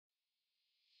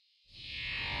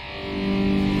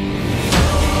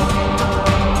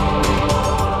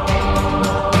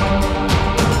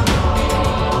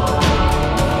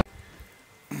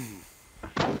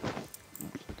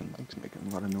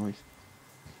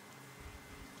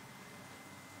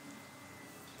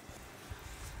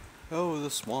Oh, the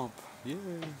swamp. Yeah.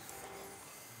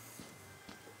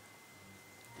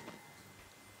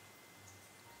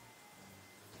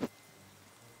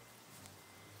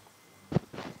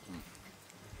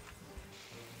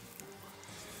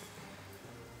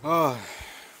 Oh,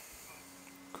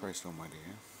 Christ almighty.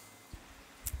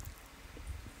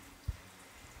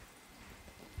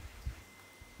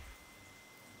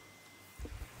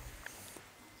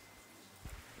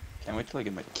 Can't wait till I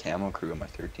get my camo crew on my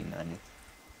 1390.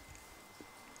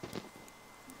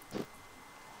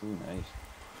 Ooh, nice.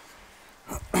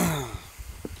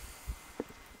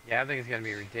 Yeah, I think it's gonna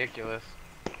be ridiculous.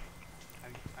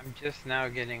 I'm just now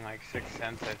getting like 6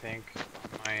 cents, I think, on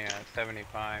my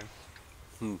 75.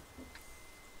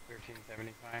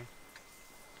 1375.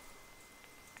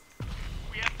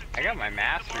 I got my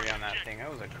mastery on that thing.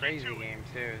 That was a crazy game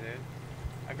too, dude.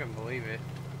 I couldn't believe it.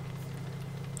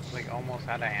 Like almost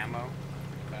out of ammo,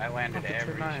 but I landed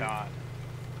every shot.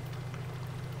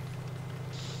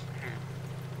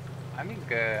 I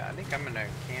think I'm gonna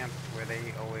camp where they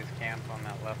always camp on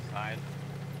that left side.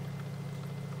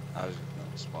 I was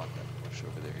gonna spot that bush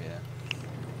over there, yeah.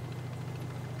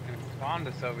 And it spawned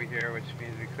us over here, which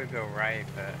means we could go right,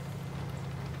 but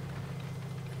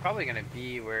it's probably gonna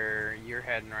be where you're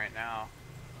heading right now.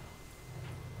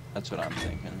 That's what I'm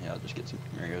thinking. Yeah, I'll just get some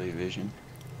early vision.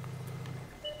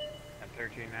 At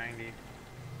 1390.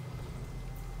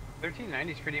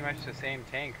 1390 is pretty much the same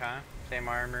tank, huh? Same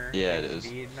armor, yeah, same it is.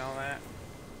 speed and all that.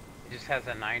 It just has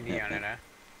a 90 on it, huh?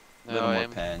 A little more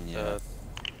pen, yeah.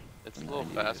 It's a little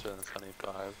faster than the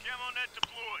 75.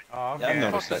 Oh, okay. Yeah, I've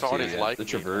noticed that too. Yeah. Like The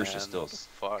Traverse man. is still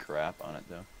crap on it,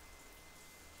 though.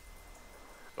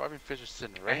 Driving fish is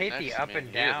sitting right I hate next the to up me and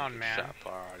he doesn't down, get man. shot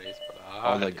parties, but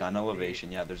Oh, the gun elevation,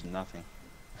 yeah, there's nothing.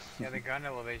 Yeah, the gun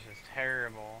elevation is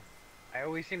terrible. I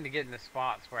always seem to get in the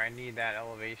spots where I need that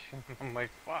elevation. I'm like,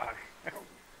 fuck.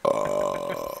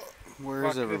 Where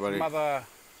is everybody? This mother.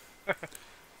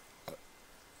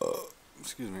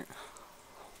 Excuse me.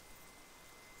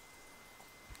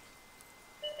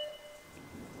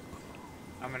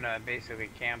 I'm gonna basically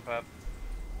camp up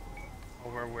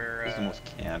over where This is the most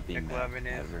camping map McLovin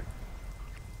is. ever.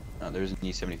 No, there's an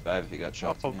E75 if you got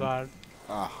shots. Oh god.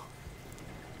 Ah.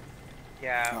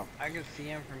 Yeah, Oh. I can see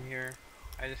him from here.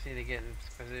 I just need to get in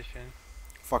position.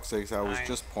 Fuck's sakes, I was Nice.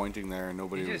 just pointing there and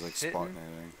nobody You was just like spotting sitting?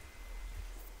 anything.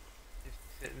 Just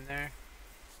sitting there.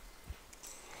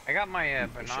 I got my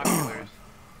binoculars.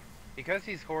 Because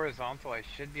he's horizontal, I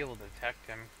should be able to detect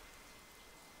him.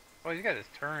 Oh, he's got his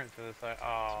turret to the side. a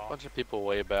Oh. bunch of people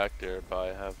way back there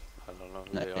probably have, I don't know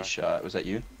who they are. Nice shot. Was that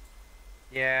you?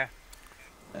 Yeah,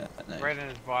 Nice. right on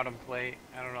his bottom plate.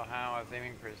 I don't know how. I was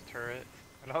aiming for his turret,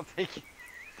 but I'll take it.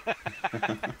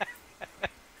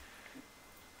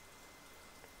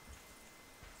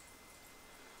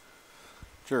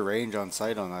 What's your range on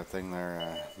sight on that thing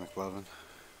there, McLovin?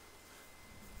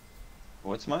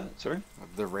 What's my, sorry?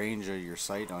 The range of your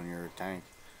sight on your tank.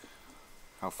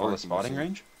 How far? Oh, the can you spotting see?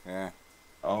 range? Yeah.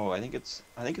 Oh, I think it's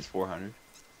 400.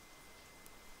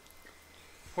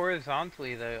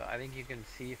 Horizontally, though, I think you can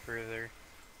see further.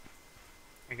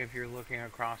 Like if you're looking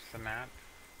across the map.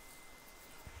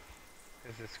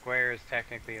 Because the square is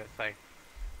technically, it's like,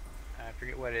 I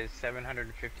forget what it is,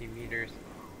 750 meters.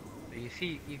 But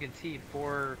you can see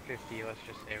 450, let's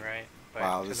just say, right? But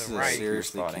Wow, to this the is right, a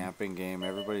seriously spotting. camping game.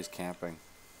 Everybody's camping.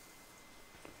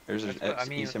 There's an That's what I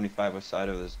mean. E75 beside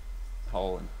of this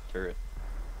hull and turret.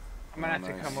 I'm gonna have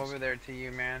to nice. come over there to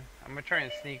you, man. I'm gonna try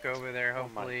and sneak over there,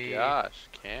 hopefully. Oh my gosh,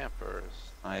 campers.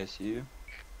 ISU.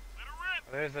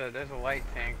 There's a light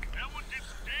tank.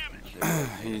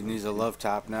 He needs a love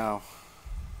tap now.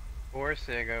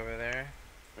 Borsig over there.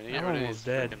 We need to get I'm rid of almost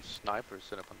these dead. freaking snipers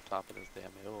sitting up on top of this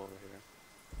damn hill over here.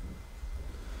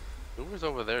 Whoever's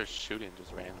over there is shooting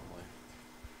just randomly.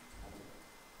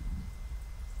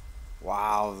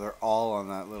 Wow, they're all on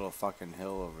that little fucking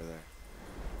hill over there.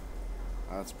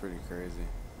 That's pretty crazy.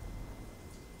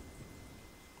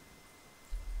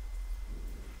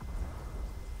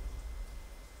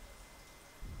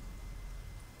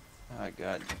 Oh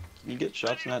god. Can you get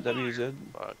shots in that WZ?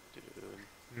 Fuck, dude.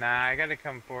 Nah, I gotta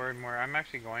come forward more. I'm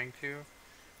actually going to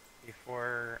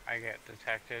before I get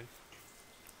detected.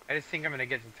 I just think I'm gonna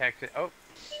get detected. Oh,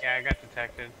 yeah, I got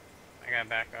detected. I gotta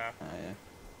back off. Oh yeah.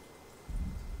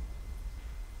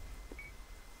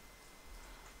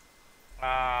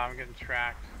 Ah, I'm getting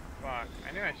tracked. Fuck.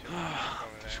 I knew I should have I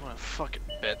over just there. want to fucking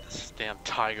bet this damn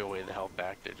tiger way the hell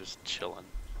back there just chilling.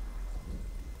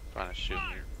 Trying to shoot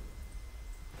me.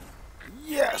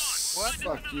 Yes! What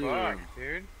Fuck the you. fuck,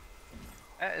 dude?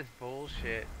 That is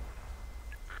bullshit.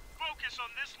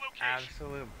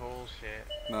 Absolute bullshit.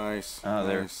 Nice. Oh,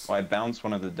 there. Nice. Well, I bounced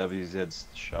one of the WZ's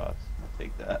shots. I'll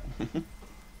take that.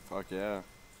 Fuck yeah.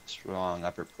 Strong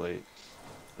upper plate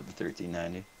with the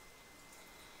 1390.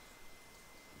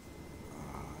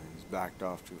 He's backed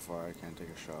off too far. I can't take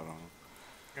a shot on him.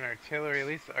 And artillery, at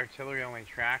least the artillery only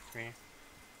tracked me.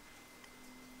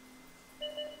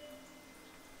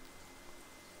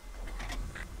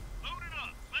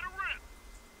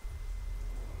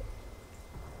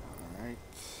 Alright.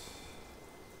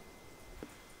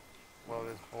 Well,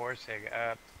 this Borsig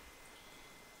up.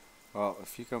 Well,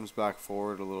 if he comes back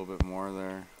forward a little bit more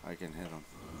there, I can hit him.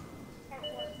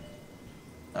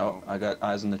 Oh, I got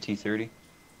eyes on the T30.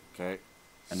 Okay.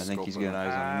 And I think he's Scoping got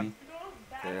him. eyes on me.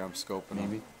 Okay, I'm scoping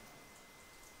Maybe. him.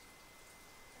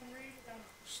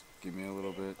 Just give me a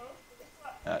little bit.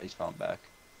 He's falling back.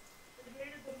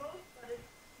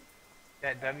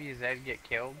 That WZ get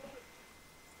killed?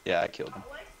 Yeah, I killed him.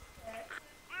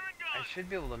 I should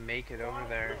be able to make it over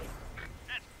there.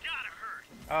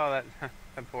 Oh, that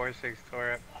the Borsig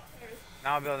tore up.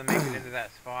 Now I'll be able to make it into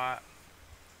that spot.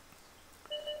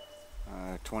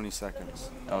 20 seconds.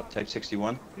 Oh, type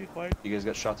 61. You guys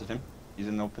got shots at him? He's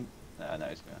in the open? Nah, no,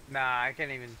 he's gonna. Nah, I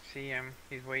can't even see him.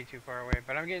 He's way too far away.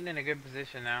 But I'm getting in a good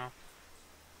position now.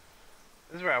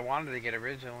 This is where I wanted to get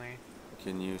originally.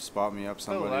 Can you spot me up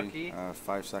So somebody? lucky.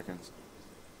 5 seconds.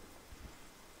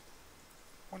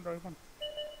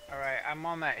 Alright, I'm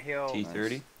on that hill. T30.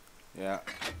 Nice. Yeah.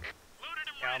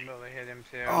 Yeah, I'll be able to hit him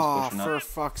too. Oh, pushing up. for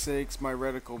fuck's sakes, my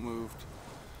reticle moved.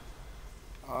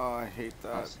 Oh, I hate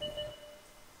that.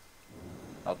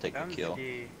 I'll take the kill.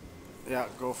 Davinci. Yeah,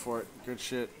 go for it. Good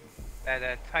shit.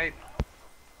 That type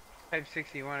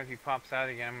 61, if he pops out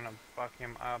again, I'm gonna fuck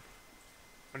him up.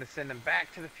 I'm gonna send him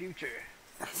back to the future.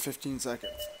 15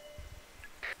 seconds.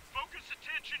 Focus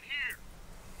attention here.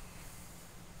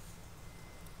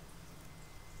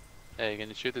 Hey, can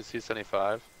you shoot the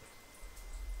C-75?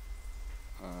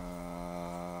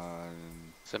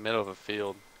 It's the middle of a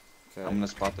field. Okay. I'm gonna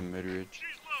spot the mid-ridge. She's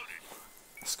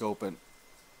loaded. Scoping.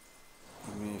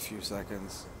 Give me a few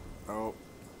seconds. Oh.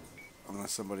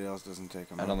 Unless somebody else doesn't take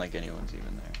him I don't out. think anyone's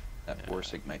even there. That Yeah.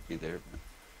 Borsig might be there. But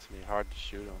It's gonna be hard to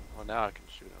shoot him. Well, now I can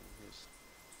shoot him.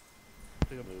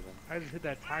 He's moving. I just hit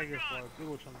that tiger for a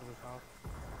Google chunk to the south.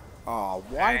 Oh,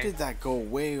 why Nice. did that go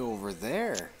way over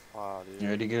there? Wow, dude. you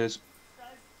ready, guys?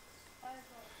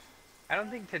 I don't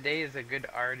think today is a good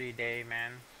arty day,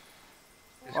 man.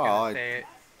 Just Well, gonna I- say it.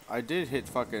 I did hit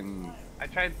fucking... I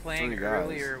tried playing 3 guys.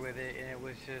 earlier with it, and it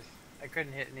was just, I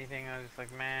couldn't hit anything. I was just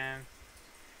like, man.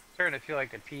 Starting to feel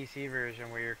like the PC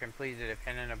version where you're completely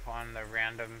dependent upon the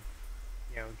random,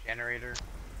 generator.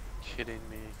 Kidding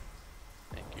me.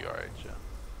 Thank you, alright, Joe.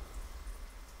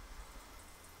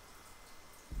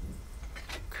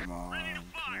 Come on,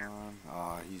 come on.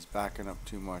 Oh, he's backing up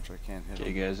too much. I can't hit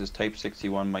Okay, him. guys, this type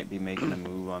 61 might be making a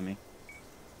move on me.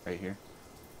 Right here.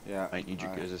 Yeah. Might need you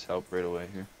alright. guys' help right away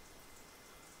here.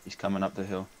 He's coming up the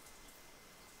hill.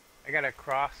 I gotta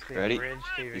cross the Ready? bridge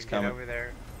to even He's get coming. over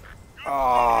there.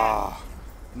 Oh,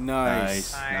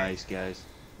 nice. Nice, Nice. nice, guys.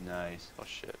 Nice. Oh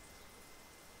shit.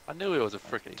 I knew it was a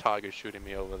freaking tiger shooting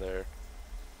me over there.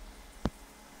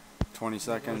 20 It's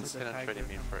seconds. penetrating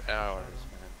me for hours,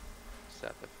 man.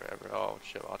 Sat there forever. Oh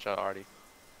shit, watch out, Artie.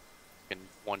 Can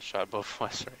one shot both of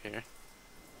us right here.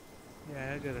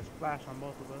 Yeah, I got a splash on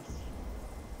both of us.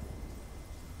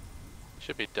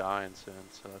 Should be dying soon,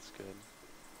 so that's good.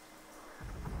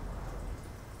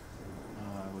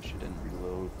 Oh, I wish I didn't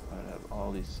reload. I'd have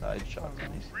all these side shots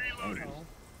on these. Reloading. tigers.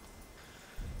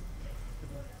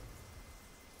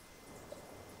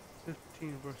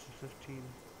 15 versus 15.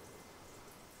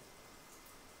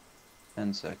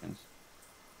 10 seconds.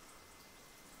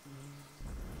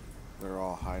 They're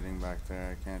all hiding back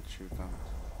there. I can't shoot them.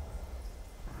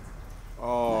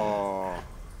 Oh.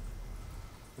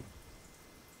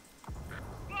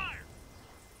 Fire!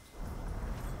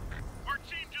 Our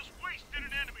team just wasted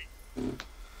an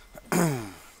enemy.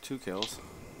 2 kills.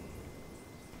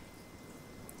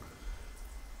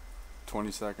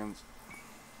 20 seconds.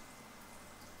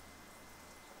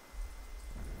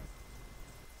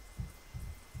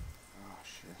 Oh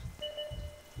shit.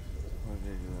 What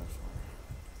did they do that for?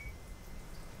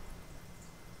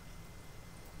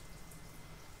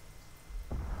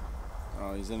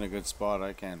 Oh, he's in a good spot.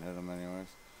 I can't hit him anyways.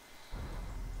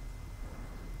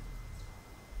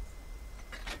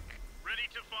 Ready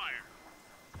to fire.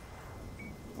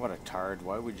 What a tard.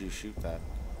 Why would you shoot that?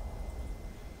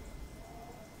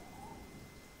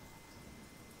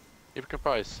 You can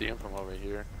probably see him from over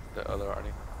here, the other Artie.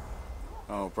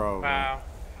 Oh, probably. Wow.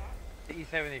 The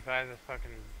E75 is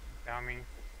fucking dummy.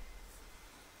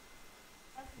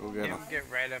 Go get him. Get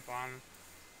right up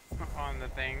on the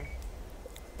thing.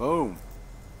 Boom.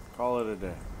 Call it a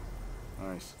day.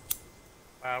 Nice.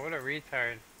 Wow, what a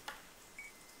retard.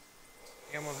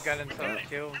 He almost got himself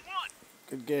killed.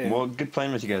 Good game. Well, good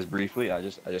playing with you guys briefly. I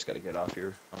just got to get off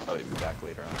here. I'll probably be back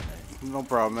later on tonight. No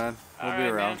problem, man. We'll be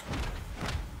Alright, around.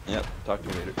 man. Yep. Talk to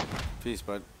you later. Peace,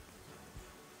 bud.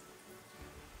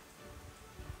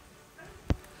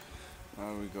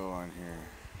 How do we go on here?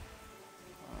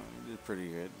 You did pretty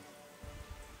good.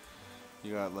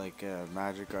 You got like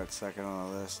Magic got second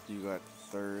on the list. You got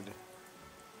third.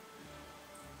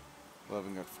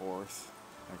 11 got fourth.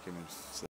 I can